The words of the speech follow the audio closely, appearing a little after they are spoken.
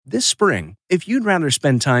This spring, if you'd rather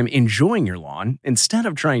spend time enjoying your lawn instead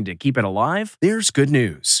of trying to keep it alive, there's good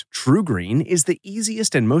news. TruGreen is the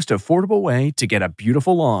easiest and most affordable way to get a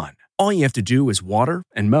beautiful lawn. All you have to do is water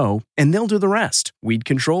and mow, and they'll do the rest. Weed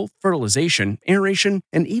control, fertilization, aeration,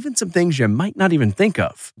 and even some things you might not even think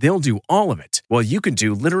of. They'll do all of it, while you can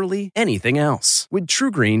do literally anything else. With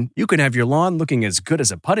TruGreen, you can have your lawn looking as good as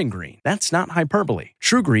a putting green. That's not hyperbole.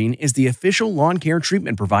 TruGreen is the official lawn care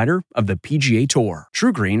treatment provider of the PGA Tour.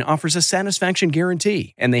 TruGreen offers a satisfaction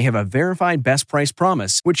guarantee, and they have a verified best price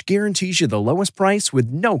promise, which guarantees you the lowest price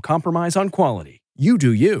with no compromise on quality. You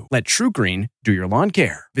do you. Let TruGreen do your lawn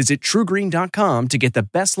care. Visit TruGreen.com to get the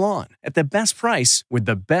best lawn at the best price with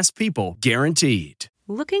the best people guaranteed.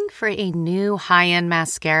 Looking for a new high-end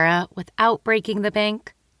mascara without breaking the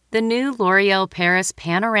bank? The new L'Oreal Paris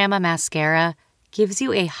Panorama Mascara gives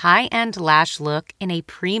you a high-end lash look in a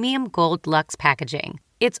premium gold luxe packaging.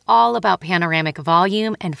 It's all about panoramic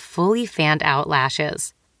volume and fully fanned-out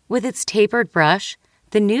lashes. With its tapered brush,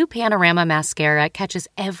 the new Panorama Mascara catches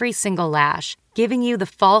every single lash, giving you the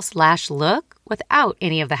false lash look without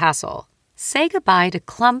any of the hassle. Say goodbye to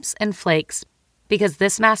clumps and flakes, because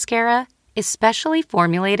this mascara is specially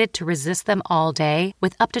formulated to resist them all day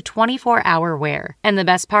with up to 24-hour wear. And the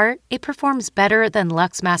best part? It performs better than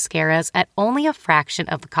Luxe mascaras at only a fraction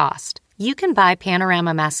of the cost. You can buy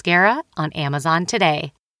Panorama Mascara on Amazon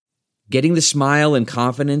today. Getting the smile and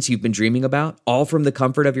confidence you've been dreaming about, all from the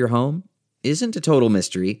comfort of your home, isn't a total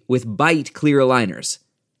mystery with Byte clear aligners.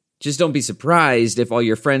 Just don't be surprised if all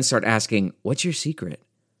your friends start asking, "What's your secret?"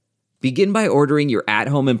 Begin by ordering your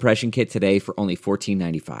at-home impression kit today for only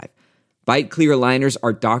 $14.95. Byte clear aligners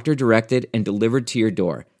are doctor-directed and delivered to your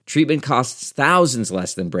door. Treatment costs thousands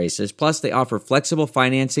less than braces, plus they offer flexible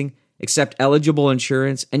financing, accept eligible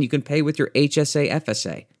insurance, and you can pay with your HSA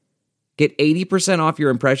FSA. Get 80% off your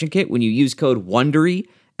impression kit when you use code WONDERY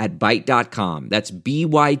at Byte.com. That's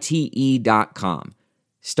BYTE.com.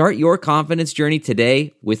 Start your confidence journey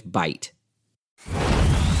today with Byte.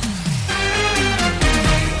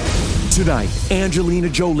 Tonight, Angelina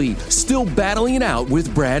Jolie still battling it out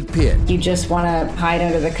with Brad Pitt. You just want to hide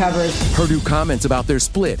under the covers. Her new comments about their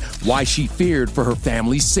split, why she feared for her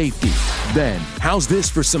family's safety. Then, how's this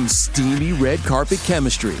for some steamy red carpet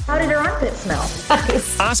chemistry? How did her armpit smell?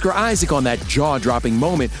 Oscar Isaac on that jaw-dropping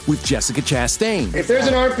moment with Jessica Chastain. If there's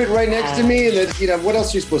an armpit right next to me, then, what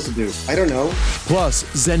else are you supposed to do? I don't know. Plus,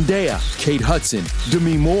 Zendaya, Kate Hudson,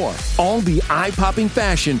 Demi Moore. All the eye-popping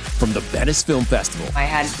fashion from the Venice Film Festival. I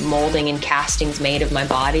had molding and castings made of my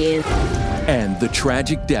body. And the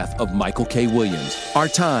tragic death of Michael K. Williams. Our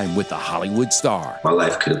time with the Hollywood star. My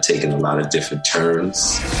life could have taken a lot of different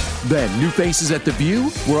turns. Then, new faces at The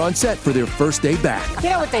View were on set for their first day back. You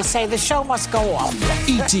know what they say, the show must go on.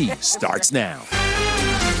 E.T. starts now.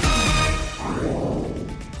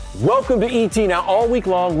 Welcome to E.T. Now, all week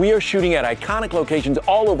long, we are shooting at iconic locations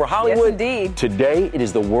all over Hollywood. Yes, indeed. Today, it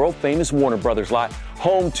is the world-famous Warner Brothers lot,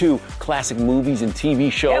 home to classic movies and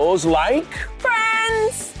TV shows like...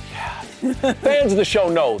 Friends! Fans of the show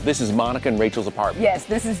know this is Monica and Rachel's apartment. Yes,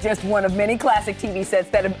 this is just one of many classic TV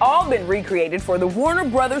sets that have all been recreated for the Warner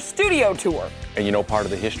Brothers studio tour. And you know part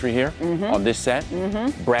of the history here on this set?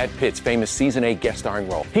 Brad Pitt's famous season 8 guest starring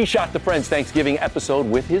role. He shot the Friends Thanksgiving episode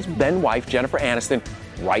with his then wife, Jennifer Aniston,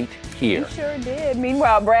 right here. He sure did.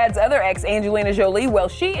 Meanwhile, Brad's other ex, Angelina Jolie, well,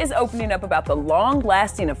 she is opening up about the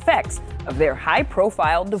long-lasting effects of their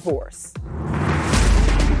high-profile divorce.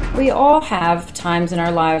 We all have times in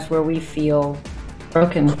our lives where we feel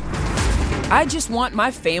broken. I just want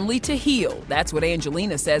my family to heal. That's what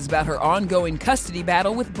Angelina says about her ongoing custody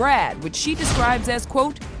battle with Brad, which she describes as,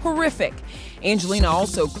 quote, horrific. Angelina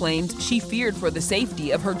also claims she feared for the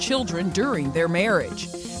safety of her children during their marriage.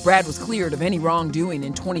 Brad was cleared of any wrongdoing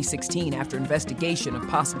in 2016 after investigation of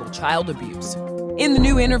possible child abuse. In the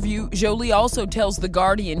new interview, Jolie also tells The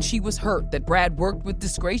Guardian she was hurt that Brad worked with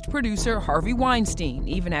disgraced producer Harvey Weinstein,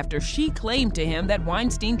 even after she claimed to him that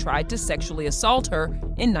Weinstein tried to sexually assault her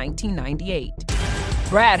in 1998.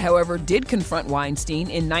 Brad, however, did confront Weinstein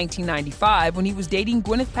in 1995 when he was dating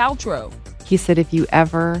Gwyneth Paltrow. He said, if you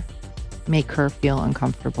ever make her feel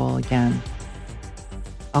uncomfortable again,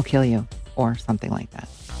 I'll kill you, or something like that.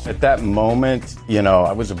 At that moment,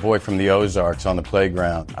 I was a boy from the Ozarks on the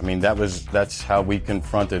playground. I mean, that's how we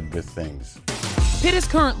confronted with things. Pitt is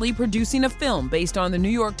currently producing a film based on the New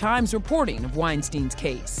York Times reporting of Weinstein's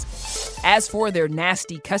case. As for their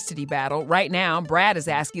nasty custody battle, right now, Brad is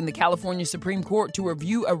asking the California Supreme Court to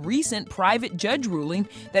review a recent private judge ruling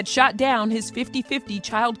that shot down his 50-50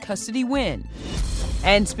 child custody win.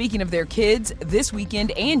 And speaking of their kids, this weekend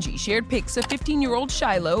Angie shared pics of 15-year-old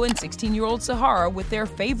Shiloh and 16-year-old Sahara with their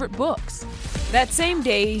favorite books. That same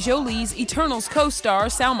day, Jolie's Eternals co-star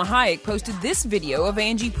Salma Hayek posted this video of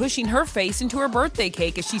Angie pushing her face into her birthday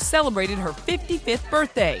cake as she celebrated her 55th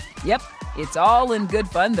birthday. Yep, it's all in good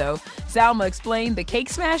fun though. Salma explained the cake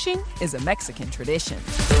smashing is a Mexican tradition.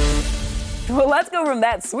 Well, let's go from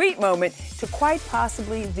that sweet moment to quite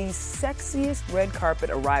possibly the sexiest red carpet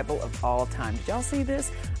arrival of all time. Did y'all see this?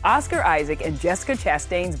 Oscar Isaac and Jessica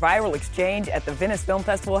Chastain's viral exchange at the Venice Film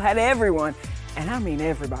Festival had everyone, and I mean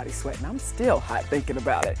everybody, sweating. I'm still hot thinking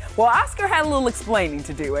about it. Well, Oscar had a little explaining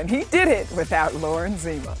to do, and he did it without Lauren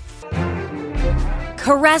Zima.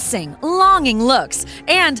 Caressing, longing looks,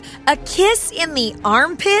 and a kiss in the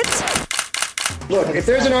armpit? Look, if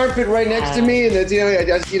there's an armpit right next to me, and it's,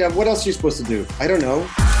 what else are you supposed to do? I don't know.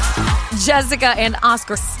 Jessica and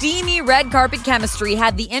Oscar's steamy red carpet chemistry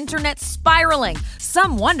had the internet spiraling,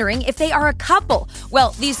 some wondering if they are a couple.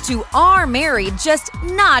 Well, these two are married, just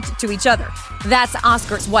not to each other. That's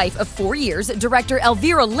Oscar's wife of 4 years, director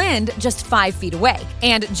Elvira Lind, just 5 feet away.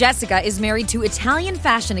 And Jessica is married to Italian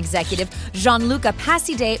fashion executive Gianluca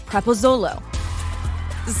Passide Prepozzolo.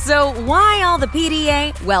 So why all the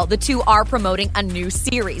PDA? Well, the two are promoting a new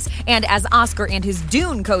series. And as Oscar and his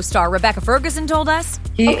Dune co-star Rebecca Ferguson told us,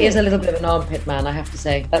 he is a little bit of an armpit man, I have to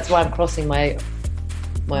say. That's why I'm crossing my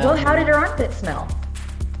Well, how did her armpit smell?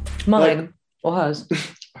 Mine. Or hers?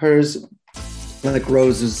 Hers, like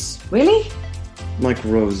roses. Really? Like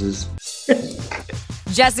roses.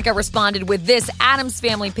 Jessica responded with this Addams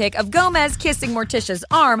Family pic of Gomez kissing Morticia's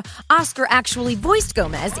arm. Oscar actually voiced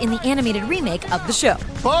Gomez in the animated remake of the show.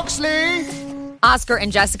 Foxley! Oscar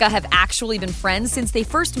and Jessica have actually been friends since they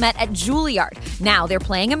first met at Juilliard. Now they're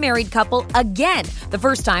playing a married couple again. The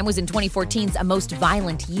first time was in 2014's A Most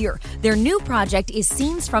Violent Year. Their new project is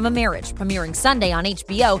Scenes from a Marriage, premiering Sunday on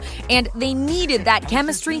HBO, and they needed that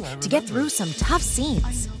chemistry to get through some tough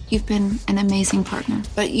scenes. You've been an amazing partner,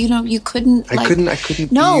 but you couldn't. I couldn't be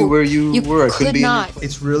where you were. I couldn't be.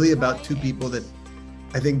 It's really about two people that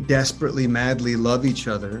I think desperately, madly love each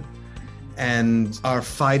other, and are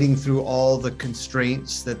fighting through all the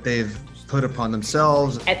constraints that they've put upon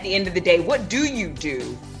themselves. At the end of the day, what do you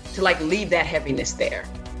do to leave that heaviness there?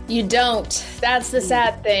 You don't. That's the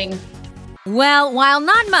sad thing. Well, while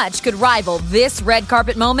not much could rival this red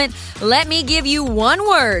carpet moment, let me give you one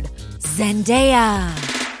word: Zendaya.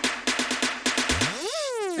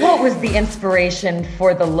 What was the inspiration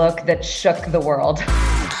for the look that shook the world?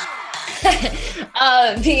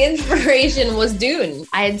 The inspiration was Dune.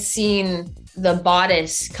 I had seen the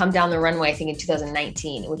bodice come down the runway, I think in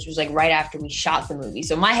 2019, which was right after we shot the movie.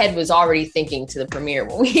 So my head was already thinking to the premiere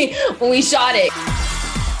when we shot it.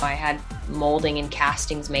 I had molding and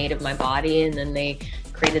castings made of my body, and then they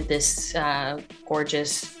created this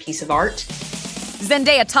gorgeous piece of art.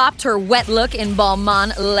 Zendaya topped her wet look in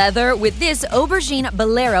Balmain leather with this aubergine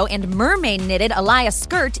bolero and mermaid knitted Alaïa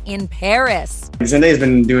skirt in Paris. Zendaya's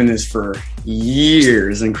been doing this for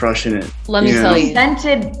years and crushing it. Let me tell you. You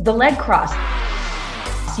invented the leg cross.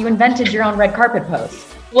 You invented your own red carpet pose.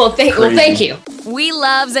 Well, thank you. We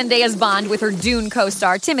love Zendaya's bond with her Dune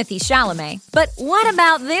co-star Timothée Chalamet. But what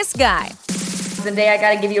about this guy? Zendaya, I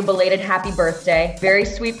gotta give you a belated happy birthday. Very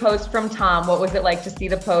sweet post from Tom. What was it like to see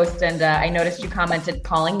the post? And I noticed you commented,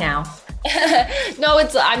 calling now. No,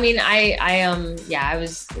 it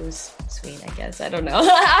was sweet, I guess. I don't know.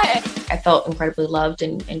 I felt incredibly loved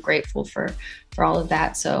and grateful for all of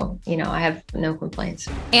that. So, I have no complaints.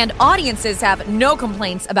 And audiences have no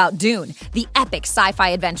complaints about Dune, the epic sci-fi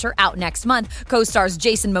adventure out next month. Co-stars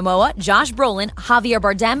Jason Momoa, Josh Brolin, Javier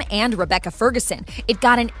Bardem, and Rebecca Ferguson. It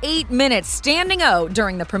got an 8-minute standing O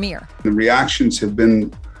during the premiere. The reactions have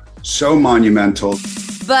been so monumental.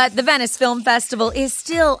 But the Venice Film Festival is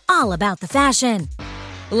still all about the fashion.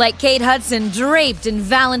 Like Kate Hudson draped in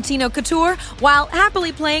Valentino couture while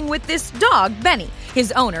happily playing with this dog, Benny.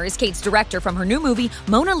 His owner is Kate's director from her new movie,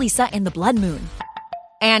 Mona Lisa and the Blood Moon.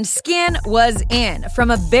 And skin was in.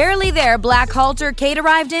 From a barely there black halter Kate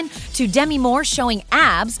arrived in, to Demi Moore showing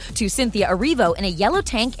abs, to Cynthia Erivo in a yellow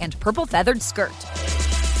tank and purple feathered skirt.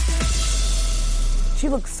 She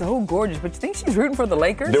looks so gorgeous, but you think she's rooting for the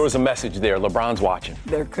Lakers? There was a message there. LeBron's watching.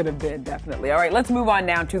 There could have been, definitely. All right, let's move on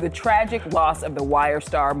now to the tragic loss of the Wire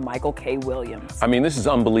star Michael K. Williams. I mean, this is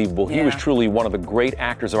unbelievable. Yeah. He was truly one of the great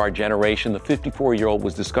actors of our generation. The 54-year-old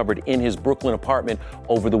was discovered in his Brooklyn apartment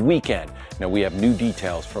over the weekend. Now, we have new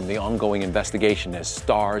details from the ongoing investigation as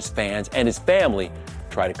stars, fans, and his family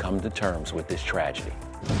try to come to terms with this tragedy.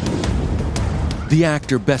 The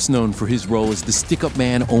actor, best known for his role as the stick-up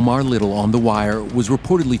man Omar Little on The Wire, was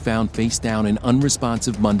reportedly found face down and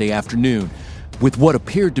unresponsive Monday afternoon. With what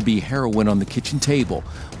appeared to be heroin on the kitchen table,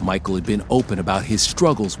 Michael had been open about his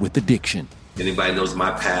struggles with addiction. Anybody knows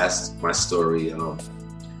my past, my story,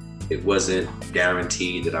 it wasn't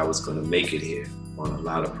guaranteed that I was going to make it here on a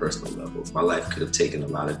lot of personal levels. My life could have taken a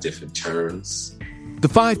lot of different turns. The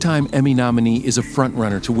 5-time Emmy nominee is a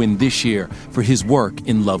frontrunner to win this year for his work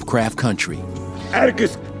in Lovecraft Country.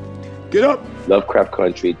 Atticus, get up! Lovecraft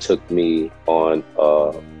Country took me on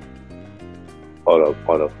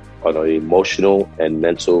an emotional and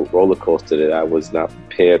mental roller coaster that I was not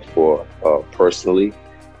prepared for personally.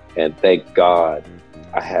 And thank God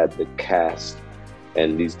I had the cast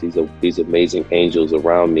and these amazing angels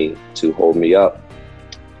around me to hold me up.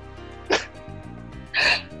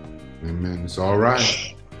 Amen. It's all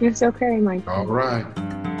right. It's okay, Mike. All right.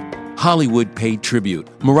 Hollywood paid tribute.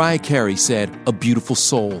 Mariah Carey said, "A beautiful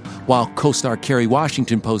soul," while co-star Kerry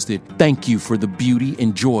Washington posted, "Thank you for the beauty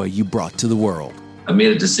and joy you brought to the world." I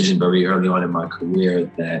made a decision very early on in my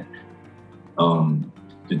career that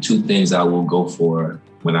the two things I will go for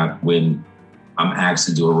when I'm asked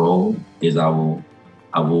to do a role is I will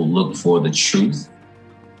look for the truth,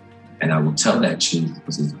 and I will tell that truth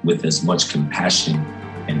with as much compassion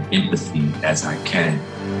and empathy as I can.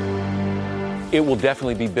 It will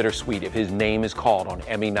definitely be bittersweet if his name is called on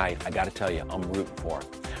Emmy night. I got to tell you, I'm rooting for him.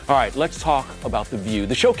 All right, let's talk about The View.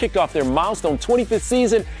 The show kicked off their milestone 25th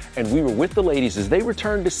season, and we were with the ladies as they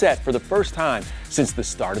returned to set for the first time since the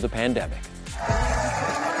start of the pandemic.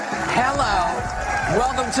 Hello.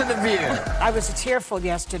 Welcome to The View. I was tearful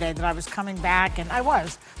yesterday that I was coming back, and I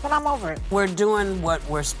was, but I'm over it. We're doing what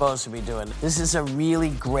we're supposed to be doing. This is a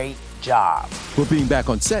really great job. But being back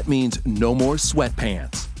on set means no more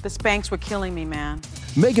sweatpants. The Spanx were killing me, man.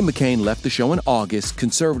 Meghan McCain left the show in August.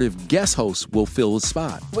 Conservative guest host will fill the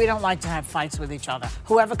spot. We don't like to have fights with each other.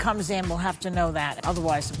 Whoever comes in will have to know that.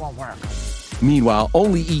 Otherwise, it won't work. Meanwhile,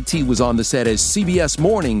 only E.T. was on the set as CBS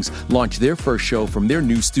Mornings launched their first show from their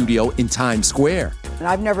new studio in Times Square. And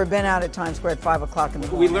I've never been out at Times Square at 5 o'clock in the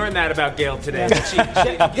morning. We learned that about Gail today.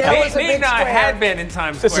 Gail was a big and I square. had been in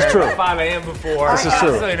Times Square This is true. at 5 a.m. before. This is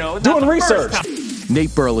true. So, not Doing the research. first time.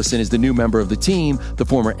 Nate Burleson is the new member of the team. The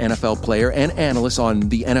former NFL player and analyst on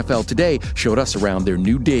the NFL Today showed us around their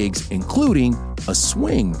new digs, including a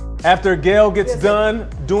swing. After Gail gets done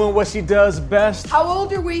doing what she does best, How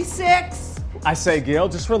old are we? 6? I say, Gail,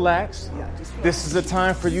 just relax. This is a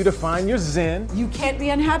time for you to find your zen. You can't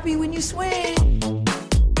be unhappy when you swing.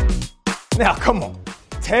 Now, come on,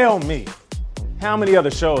 tell me, how many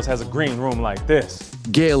other shows has a green room like this?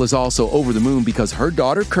 Gail is also over the moon because her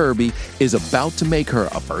daughter Kirby is about to make her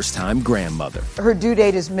a first-time grandmother. Her due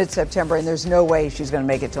date is mid-September, and there's no way she's going to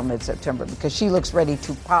make it till mid-September because she looks ready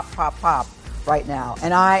to pop right now.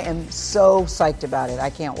 And I am so psyched about it.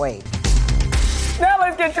 I can't wait. Now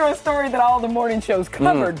let's get to a story that all the morning shows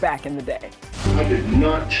covered back in the day. I did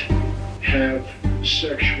not have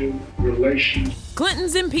sexual relations.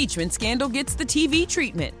 Clinton's impeachment scandal gets the TV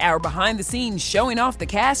treatment. Our behind the scenes showing off the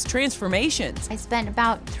cast transformations. I spent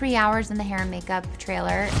about 3 hours in the hair and makeup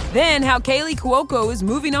trailer. Then how Kaylee Cuoco is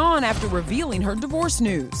moving on after revealing her divorce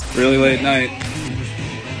news. Really late night.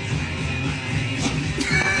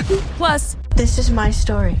 Plus, this is my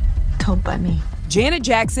story, told by me. Janet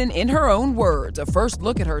Jackson, in her own words, a first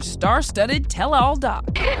look at her star-studded tell-all doc.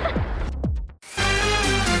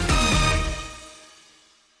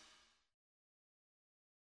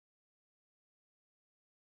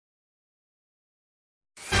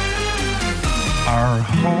 Our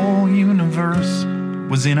whole universe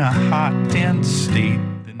was in a hot, dense state.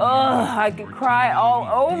 I could cry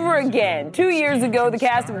all over again. 2 years ago, the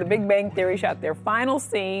cast of The Big Bang Theory shot their final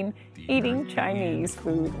scene eating Chinese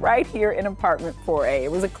food right here in apartment 4A.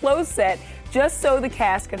 It was a closed set just so the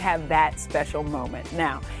cast could have that special moment.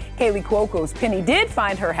 Now, Kaylee Cuoco's Penny did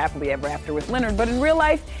find her happily ever after with Leonard, but in real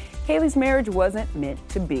life, Kaylee's marriage wasn't meant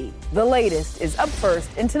to be. The latest is up first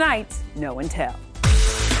in tonight's No and Tell.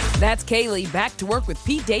 That's Kaylee back to work with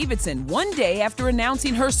Pete Davidson 1 day after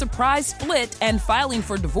announcing her surprise split and filing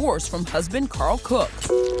for divorce from husband Carl Cook.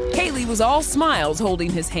 Kaylee was all smiles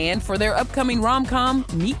holding his hand for their upcoming rom-com,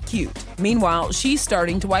 Meet Cute. Meanwhile, she's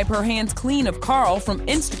starting to wipe her hands clean of Carl from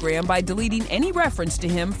Instagram by deleting any reference to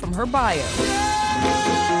him from her bio.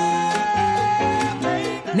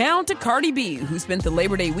 Now to Cardi B, who spent the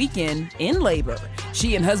Labor Day weekend in labor.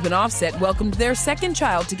 She and husband Offset welcomed their second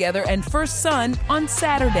child together and first son on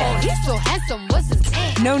Saturday. Oh, he's so handsome, what's his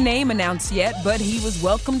name? No name announced yet, but he was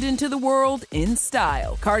welcomed into the world in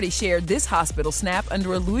style. Cardi shared this hospital snap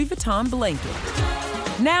under a Louis Vuitton blanket.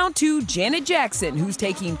 Now to Janet Jackson, who's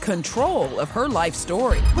taking control of her life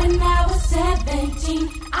story. When I was 17,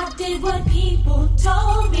 I did what people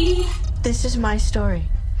told me. This is my story,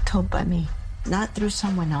 told by me, not through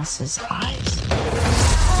someone else's eyes.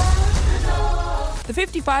 The The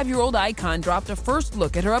 55-year-old icon dropped a first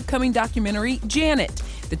look at her upcoming documentary, Janet.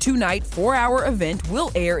 The 2-night, 4-hour event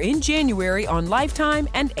will air in January on Lifetime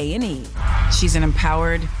and A&E. She's an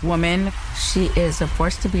empowered woman. She is a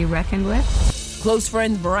force to be reckoned with. Close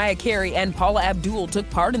friends Mariah Carey and Paula Abdul took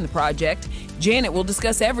part in the project. Janet will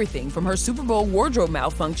discuss everything from her Super Bowl wardrobe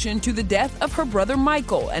malfunction to the death of her brother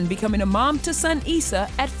Michael and becoming a mom to son Issa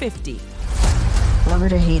at 50. Love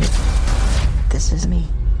it or hate it, this is me.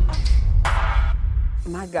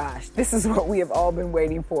 My gosh, this is what we have all been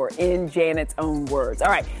waiting for in Janet's own words. All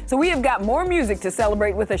right, so we have got more music to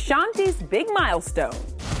celebrate with Ashanti's big milestone.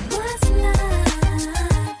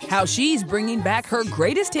 How she's bringing back her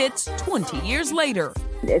greatest hits 20 years later.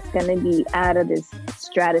 It's going to be out of this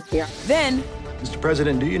stratosphere. Then, Mr.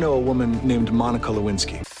 President, do you know a woman named Monica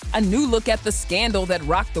Lewinsky? a new look at the scandal that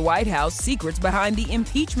rocked the White House, secrets behind the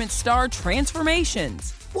impeachment star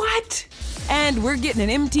transformations. What? And we're getting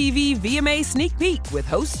an MTV VMA sneak peek with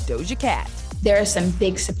host Doja Cat. There are some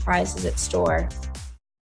big surprises at store.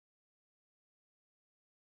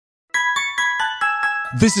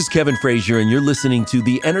 This is Kevin Frazier, and you're listening to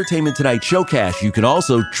the Entertainment Tonight Showcast. You can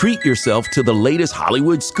also treat yourself to the latest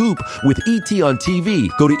Hollywood scoop with ET on TV.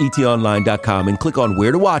 Go to etonline.com and click on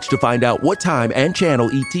Where to Watch to find out what time and channel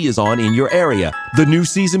ET is on in your area. The new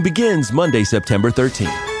season begins Monday, September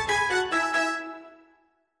 13th.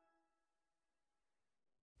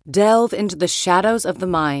 Delve into the shadows of the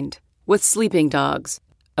mind with Sleeping Dogs,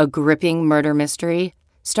 a gripping murder mystery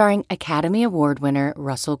starring Academy Award winner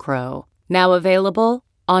Russell Crowe. Now available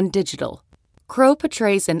on digital. Crowe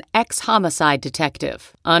portrays an ex-homicide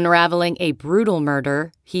detective, unraveling a brutal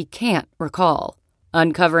murder he can't recall.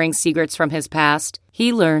 Uncovering secrets from his past,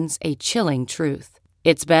 he learns a chilling truth.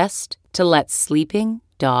 It's best to let sleeping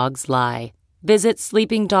dogs lie. Visit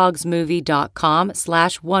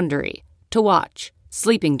sleepingdogsmovie.com/Wondery to watch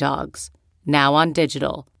Sleeping Dogs, now on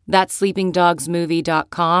digital. That's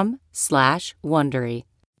sleepingdogsmovie.com/Wondery.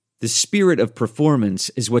 The spirit of performance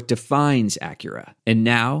is what defines Acura, and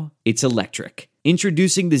now it's electric.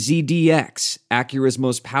 Introducing the ZDX, Acura's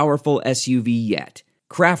most powerful SUV yet.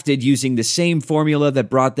 Crafted using the same formula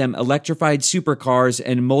that brought them electrified supercars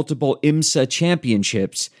and multiple IMSA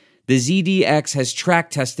championships, the ZDX has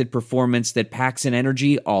track-tested performance that packs an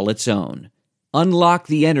energy all its own. Unlock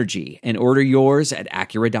the energy and order yours at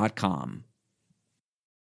Acura.com.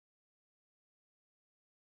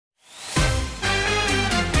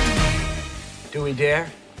 Do we dare?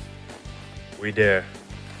 We dare.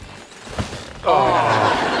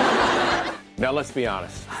 Oh. Now, let's be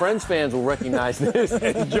honest. Friends fans will recognize this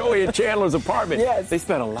as Joey and Chandler's apartment. Yes. They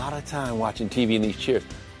spent a lot of time watching TV in these chairs.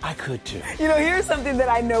 I could too. You know, here's something that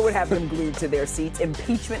I know would have them glued to their seats.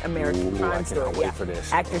 Impeachment American Crime I Story. cannot wait for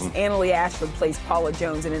this. Actress Annalee Ashford plays Paula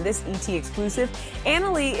Jones, and in this ET exclusive,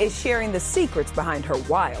 Annalee is sharing the secrets behind her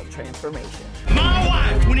wild transformation. My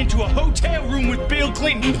wife went into a hotel room with Bill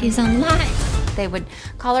Clinton. That is a lie. They would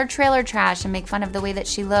call her trailer trash and make fun of the way that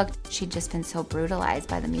she looked. She'd just been so brutalized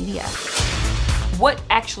by the media. What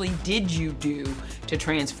actually did you do to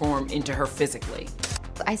transform into her physically?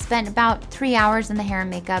 I spent about 3 hours in the hair and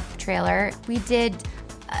makeup trailer. We did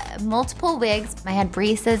multiple wigs. I had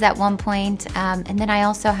braces at one point, and then I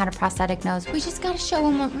also had a prosthetic nose. We just gotta show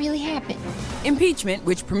them what really happened. Impeachment,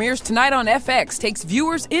 which premieres tonight on FX, takes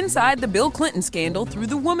viewers inside the Bill Clinton scandal through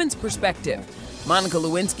the woman's perspective. Monica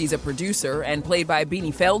Lewinsky's a producer and played by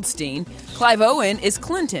Beanie Feldstein. Clive Owen is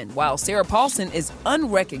Clinton, while Sarah Paulson is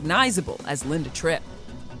unrecognizable as Linda Tripp.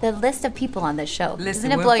 The list of people on this show, Listen,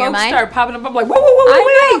 doesn't it when blow your folks mind? start popping up, I'm like,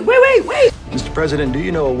 wait. Mr. President, do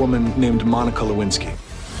you know a woman named Monica Lewinsky?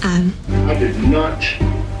 I did not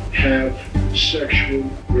have sexual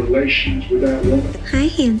relations with that woman. Hi,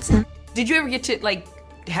 handsome. Did you ever get to,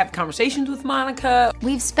 have conversations with Monica?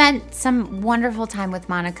 We've spent some wonderful time with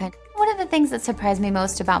Monica. One of the things that surprised me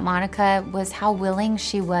most about Monica was how willing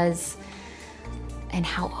she was and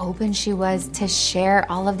how open she was to share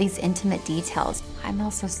all of these intimate details. I'm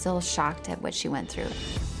also still shocked at what she went through.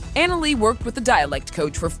 Annalee worked with a dialect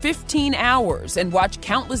coach for 15 hours and watched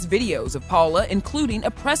countless videos of Paula, including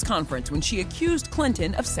a press conference when she accused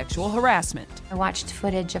Clinton of sexual harassment. I watched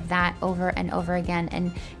footage of that over and over again,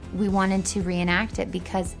 and we wanted to reenact it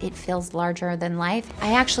because it feels larger than life.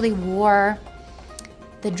 I actually wore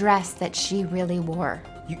the dress that she really wore.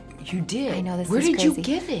 You did? I know, this Where is did crazy. you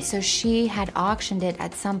get it? So she had auctioned it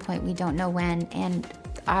at some point, we don't know when, and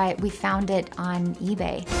we found it on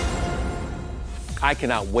eBay. I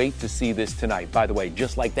cannot wait to see this tonight. By the way,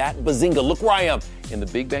 just like that, bazinga, look where I am in the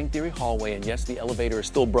Big Bang Theory hallway. And yes, the elevator is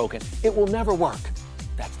still broken. It will never work.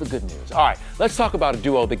 That's the good news. All right, let's talk about a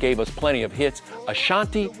duo that gave us plenty of hits,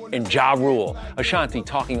 Ashanti and Ja Rule. Ashanti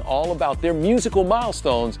talking all about their musical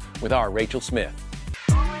milestones with our Rachel Smith.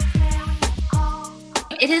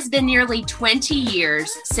 It has been nearly 20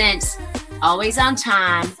 years since Always on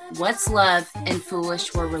Time, What's Love, and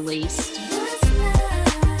Foolish were released.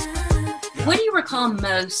 What do you recall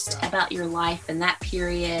most about your life in that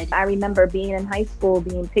period? I remember being in high school,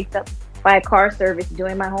 being picked up by a car service,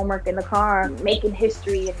 doing my homework in the car, making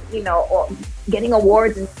history and, or getting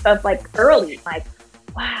awards and stuff like early. Like,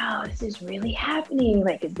 wow, this is really happening.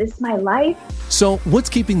 Like, is this my life? So what's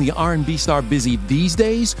keeping the R&B star busy these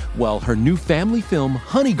days? Well, her new family film,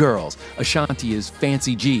 Honey Girls. Ashanti is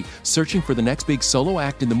Fancy G, searching for the next big solo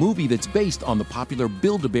act in the movie that's based on the popular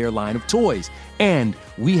Build-A-Bear line of toys. And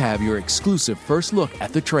we have your exclusive first look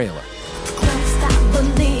at the trailer.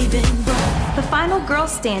 The final girl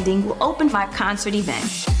standing will open my concert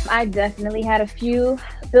event. I definitely had a few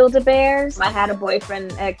Build-A-Bears. I had a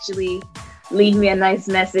boyfriend actually leave me a nice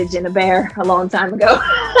message in a bear a long time ago.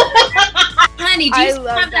 Honey, do you still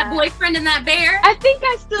have that boyfriend and that bear? I think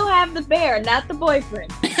I still have the bear, not the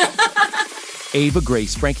boyfriend. Ava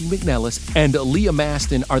Grace, Frankie McNellis, and Leah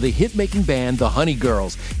Maston are the hit-making band The Honey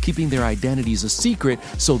Girls, keeping their identities a secret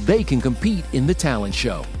so they can compete in the talent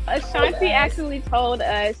show. Ashanti actually told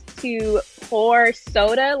us to pour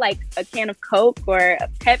soda, like a can of Coke or a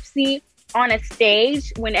Pepsi, on a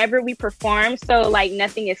stage whenever we perform, so like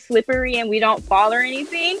nothing is slippery and we don't fall or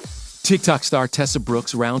anything. TikTok star Tessa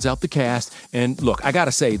Brooks rounds out the cast. And look, I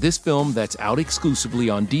gotta say, this film that's out exclusively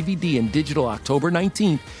on DVD and digital October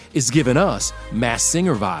 19th is giving us Masked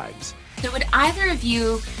Singer vibes. So would either of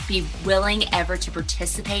you be willing ever to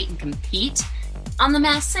participate and compete on The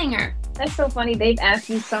Masked Singer? That's so funny. They've asked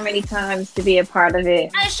me so many times to be a part of it.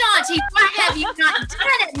 Ashanti, why have you not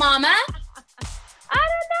done it, Mama? I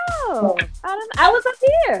don't know. I was up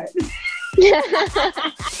here.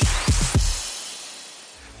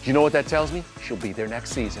 Do you know what that tells me? She'll be there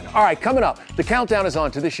next season. All right, coming up, the countdown is on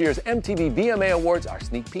to this year's MTV VMA Awards, our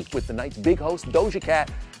sneak peek with the night's big host, Doja Cat.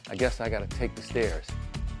 I guess I gotta take the stairs.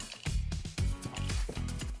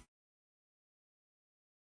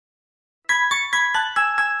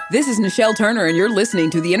 This is Nichelle Turner, and you're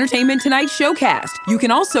listening to the Entertainment Tonight Showcast. You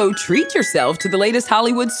can also treat yourself to the latest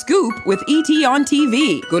Hollywood scoop with ET on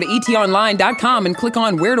TV. Go to etonline.com and click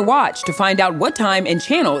on Where to Watch to find out what time and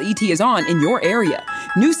channel ET is on in your area.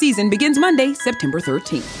 New season begins Monday, September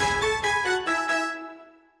 13th.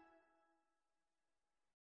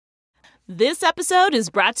 This episode is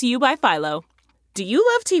brought to you by Philo. Do you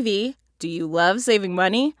love TV? Do you love saving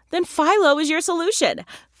money? Then Philo is your solution.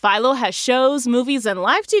 Philo has shows, movies, and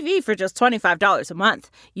live TV for just $25 a month.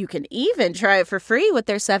 You can even try it for free with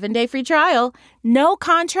their 7-day free trial. No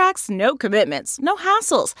contracts, no commitments, no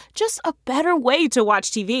hassles. Just a better way to watch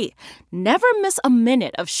TV. Never miss a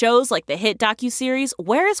minute of shows like the hit docuseries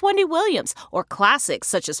Where is Wendy Williams? Or classics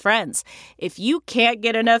such as Friends. If you can't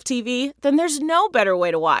get enough TV, then there's no better way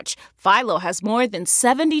to watch. Philo has more than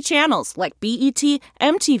 70 channels like BET,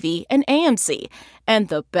 MTV, and AMC. And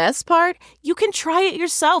the best part? You can try it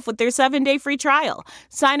yourself with their 7-day free trial.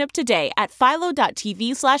 Sign up today at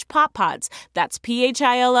philo.tv/poppods. That's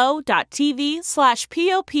philo.tv/poppods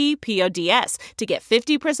to get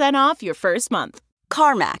 50% off your first month.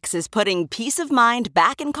 CarMax is putting peace of mind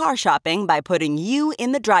back in car shopping by putting you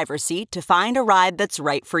in the driver's seat to find a ride that's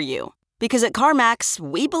right for you. Because at CarMax,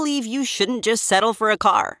 we believe you shouldn't just settle for a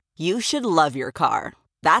car. You should love your car.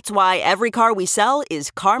 That's why every car we sell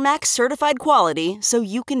is CarMax certified quality, so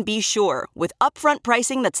you can be sure with upfront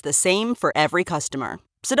pricing that's the same for every customer.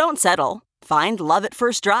 So don't settle. Find love at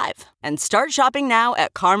first drive and start shopping now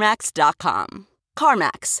at CarMax.com.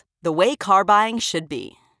 CarMax, the way car buying should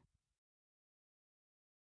be.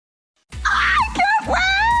 I can't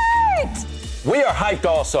wait! We are hyped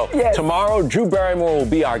also. Yes. Tomorrow, Drew Barrymore will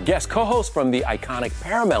be our guest co-host from the iconic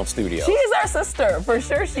Paramount Studios. She is our sister, for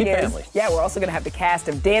sure she is. Family. Yeah, we're also going to have the cast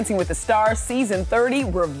of Dancing with the Stars Season 30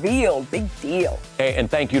 revealed. Big deal. Hey, and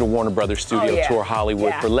thank you to Warner Brothers Studio Tour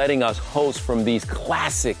Hollywood for letting us host from these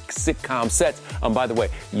classic sitcom sets. By the way,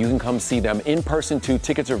 you can come see them in person too.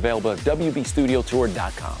 Tickets are available at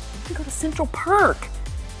WBStudioTour.com. You can go to Central Park.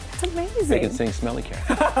 That's amazing. They can sing Smelly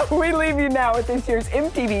Cat. We leave you now with this year's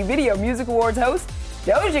MTV Video Music Awards host,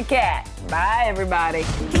 Doja Cat. Bye, everybody.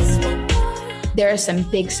 There are some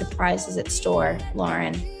big surprises at store,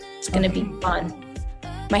 Lauren. It's going to be fun.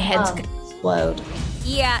 My head's going to explode.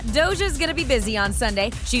 Yeah, Doja's going to be busy on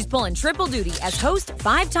Sunday. She's pulling triple duty as host,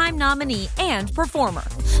 5-time nominee, and performer.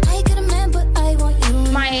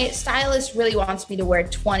 My stylist really wants me to wear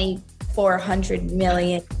 2,400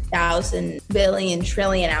 million, thousand, billion,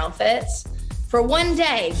 trillion outfits for one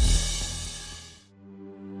day.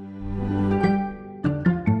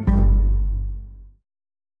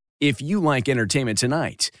 If you like Entertainment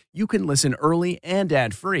Tonight, you can listen early and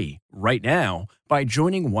ad-free right now by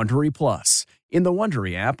joining Wondery Plus in the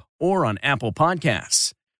Wondery app or on Apple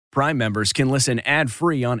Podcasts. Prime members can listen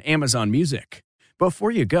ad-free on Amazon Music.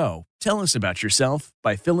 Before you go, tell us about yourself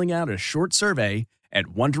by filling out a short survey at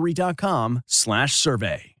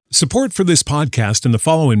Wondery.com/survey. Support for this podcast and the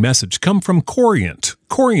following message come from Corient.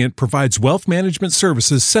 Corient provides wealth management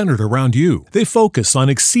services centered around you. They focus on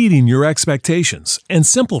exceeding your expectations and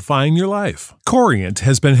simplifying your life. Corient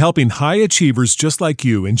has been helping high achievers just like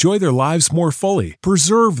you enjoy their lives more fully,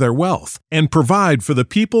 preserve their wealth, and provide for the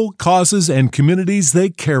people, causes, and communities they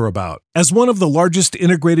care about. As one of the largest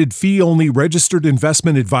integrated fee-only registered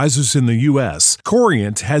investment advisors in the U.S.,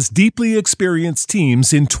 Corient has deeply experienced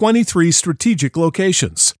teams in 23 strategic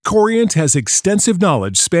locations. Corient has extensive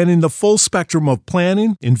knowledge spanning the full spectrum of planning,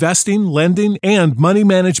 investing, lending, and money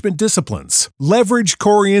management disciplines. Leverage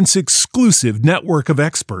Corient's exclusive network of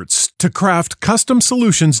experts to craft custom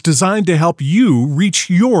solutions designed to help you reach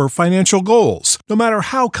your financial goals, no matter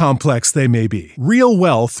how complex they may be. Real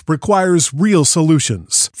wealth requires real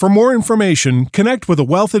solutions. For more information, connect with a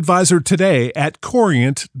wealth advisor today at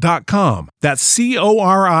Corient.com. That's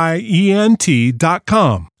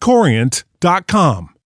Corient.com. Corient.com.